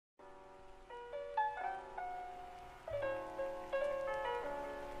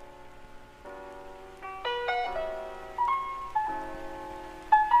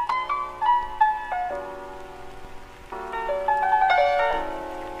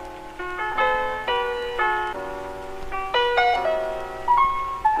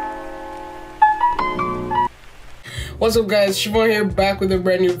What's up guys, Shevon here, back with a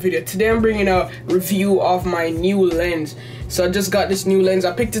brand new video. Today I'm bringing a review of my new lens. So I just got this new lens.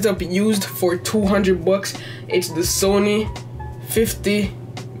 I picked it up used for 200 bucks. It's the Sony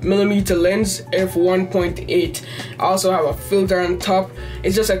 50mm lens f1.8. I also have a filter on top.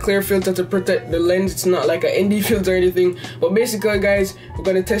 It's just a clear filter to protect the lens. It's not like an ND filter or anything. But basically guys, we're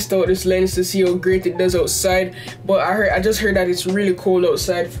gonna test out this lens to see how great it does outside. But I just heard that it's really cold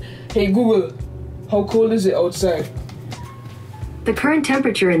outside. Hey Google, how cold is it outside? The current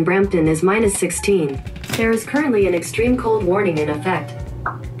temperature in Brampton is -16. There is currently an extreme cold warning in effect.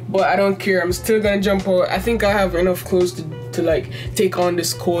 But I don't care, I'm still gonna jump out. I think I have enough clothes to like take on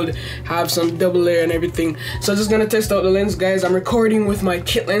this cold, have some double layer and everything. So I'm just gonna test out the lens guys. I'm recording with my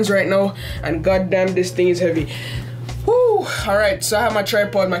kit lens right now and goddamn this thing is heavy. Woo! Alright, so I have my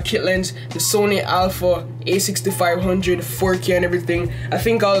tripod, my kit lens, the Sony Alpha A6500 4K and everything. I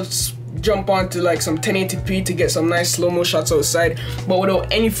think I'll jump on to like some 1080p to get some nice slow-mo shots outside. But without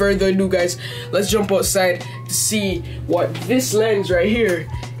any further ado guys, let's jump outside to see what this lens right here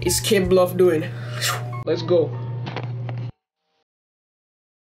is capable of doing. Let's go.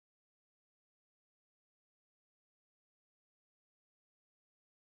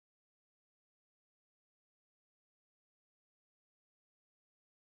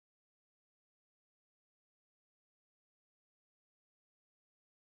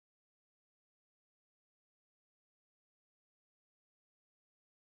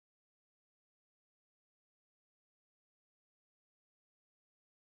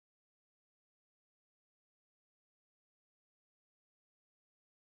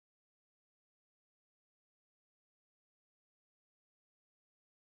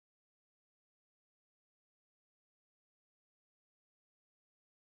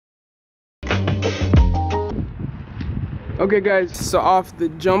 Okay guys, so off the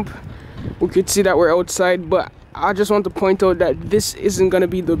jump we could see that we're outside, but I just want to point out that this isn't gonna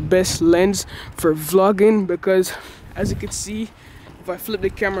be the best lens for vlogging, because as you can see, if I flip the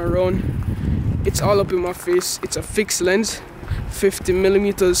camera around, it's all up in my face. It's a fixed lens,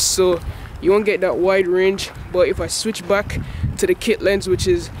 50mm, so you won't get that wide range. But if I switch back to the kit lens, which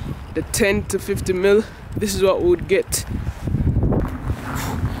is the 10 to 50mm, this is what we would get.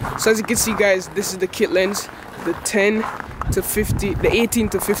 So as you can see guys, this is the kit lens, the 10 to 50, the 18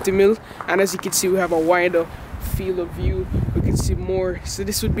 to 50mm, and as you can see we have a wider field of view. We can see more, so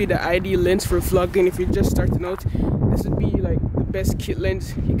this would be the ideal lens for vlogging. If you're just starting out, this would be like the best kit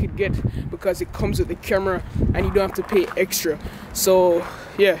lens you could get, because it comes with the camera and you don't have to pay extra. So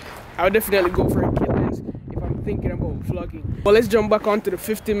yeah, I would definitely go for a kit lens if I'm thinking about vlogging. But let's jump back onto the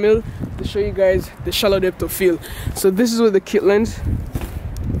 50mm to show you guys the shallow depth of field. So this is with the kit lens.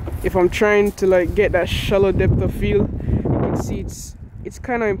 If I'm trying to like get that shallow depth of field, you can see it's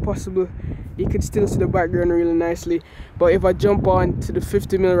kind of impossible. You can still see the background really nicely. But if I jump on to the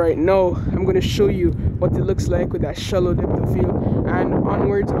 50mm right now, I'm going to show you what it looks like with that shallow depth of field. And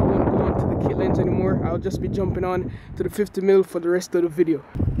onwards, I won't go on to the kit lens anymore. I'll just be jumping on to the 50mm for the rest of the video.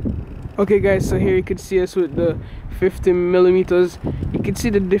 Okay guys, so here you can see us with the 50mm. You can see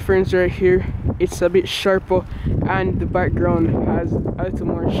the difference right here. It's a bit sharper and the background has a little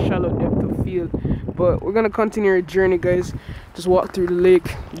more shallow depth of field. But we're gonna continue our journey guys, just walk through the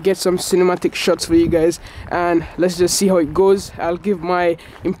lake, get some cinematic shots for you guys, and let's just see how it goes. I'll give my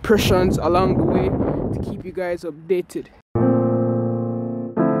impressions along the way to keep you guys updated.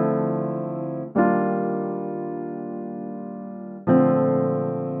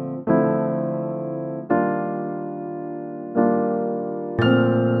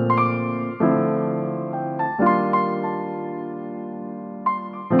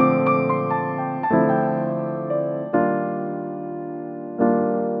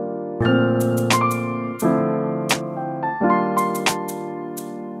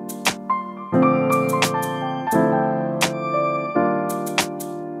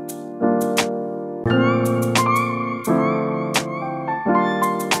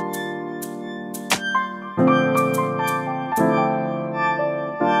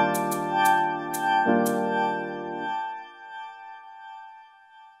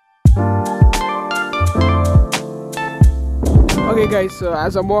 Okay guys, so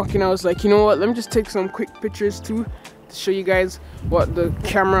as I'm walking I was like, you know what, let me just take some quick pictures too to show you guys what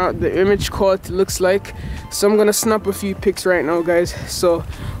the image quality looks like. So I'm gonna snap a few pics right now guys, so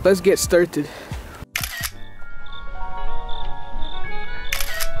let's get started.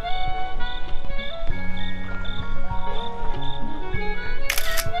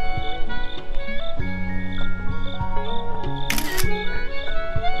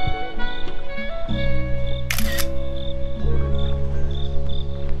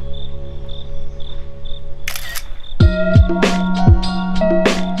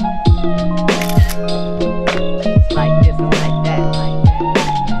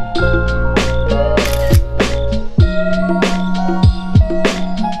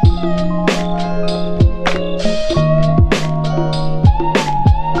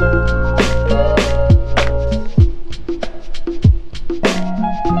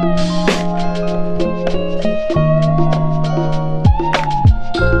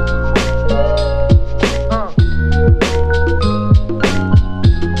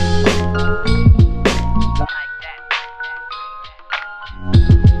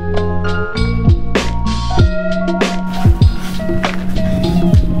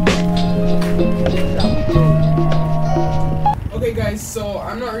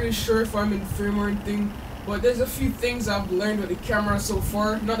 I'm not really sure if I'm in frame or anything, but there's a few things I've learned with the camera so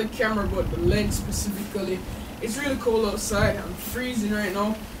far. Not the camera, but the lens specifically. It's really cold outside. I'm freezing right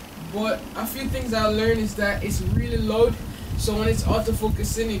now, but a few things I learned is that it's really loud. So when it's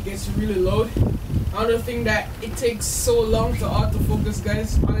autofocusing, it gets really loud. Another thing that it takes so long to autofocus,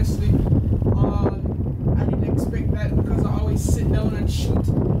 guys. Honestly, I didn't expect that because I always sit down and shoot.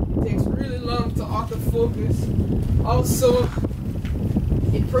 It takes really long to autofocus. Also,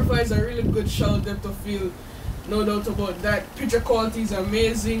 it provides a really good shallow depth of field, no doubt about that. Picture quality is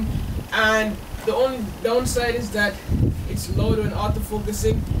amazing, and the only downside is that it's loud when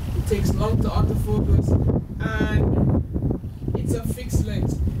autofocusing. It takes long to autofocus, and it's a fixed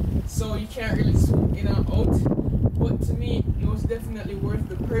lens, so you can't really zoom in and out. But to me, it was definitely worth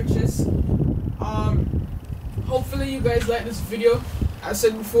the purchase. Hopefully you guys like this video. I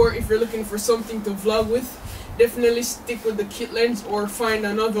said before, if you're looking for something to vlog with, definitely stick with the kit lens or find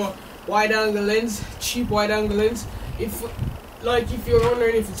another wide angle lens, cheap wide angle lens. If you're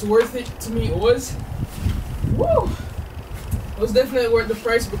wondering if it's worth it, to me it was. Woo! It was definitely worth the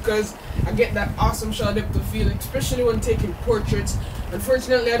price because I get that awesome shot depth of field, especially when taking portraits.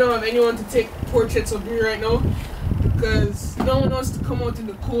 Unfortunately, I don't have anyone to take portraits of me right now because no one wants to come out in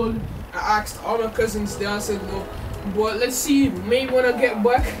the cold. I asked all my cousins, they all said no. But let's see, maybe when I get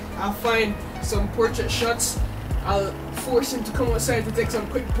back, I'll find some portrait shots. I'll force him to come outside to take some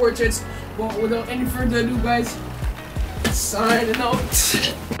quick portraits. But without any further ado, guys, signing out.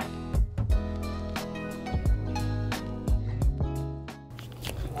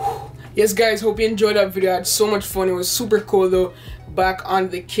 Yes, guys, hope you enjoyed that video. I had so much fun. It was super cool though. Back on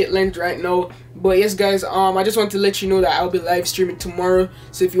the kit lens right now. But yes, guys, I just want to let you know that I'll be live streaming tomorrow.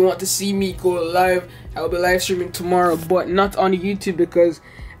 So if you want to see me go live, I'll be live streaming tomorrow, but not on YouTube because,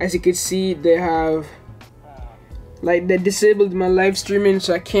 as you can see, they disabled my live streaming,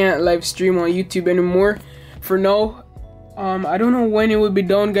 so I can't live stream on YouTube anymore for now. I don't know when it will be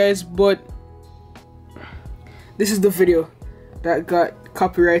done, guys, but this is the video that got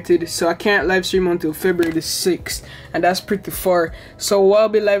copyrighted, so I can't live stream until February the 6th, and that's pretty far. So what I'll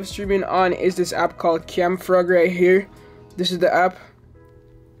be live streaming on is this app called Camfrog right here. This is the app.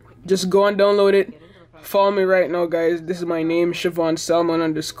 Just go and download it. Follow me right now, guys. This is my name, Shevon Salmon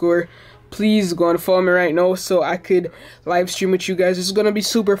 _ Please go and follow me right now so I could live stream with you guys. This is gonna be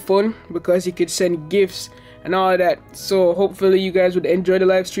super fun because you could send gifts and all of that. So hopefully you guys would enjoy the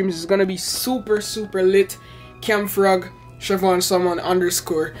live streams. It's gonna be super lit. Camfrog Shevon Salmon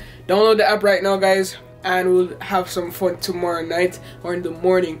 _ Download the app right now, guys, and we'll have some fun tomorrow night or in the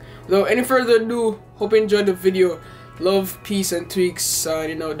morning. Without any further ado, hope you enjoyed the video. Love, peace, and tweaks.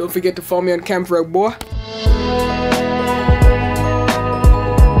 Don't forget to follow me on Camfrog, boy.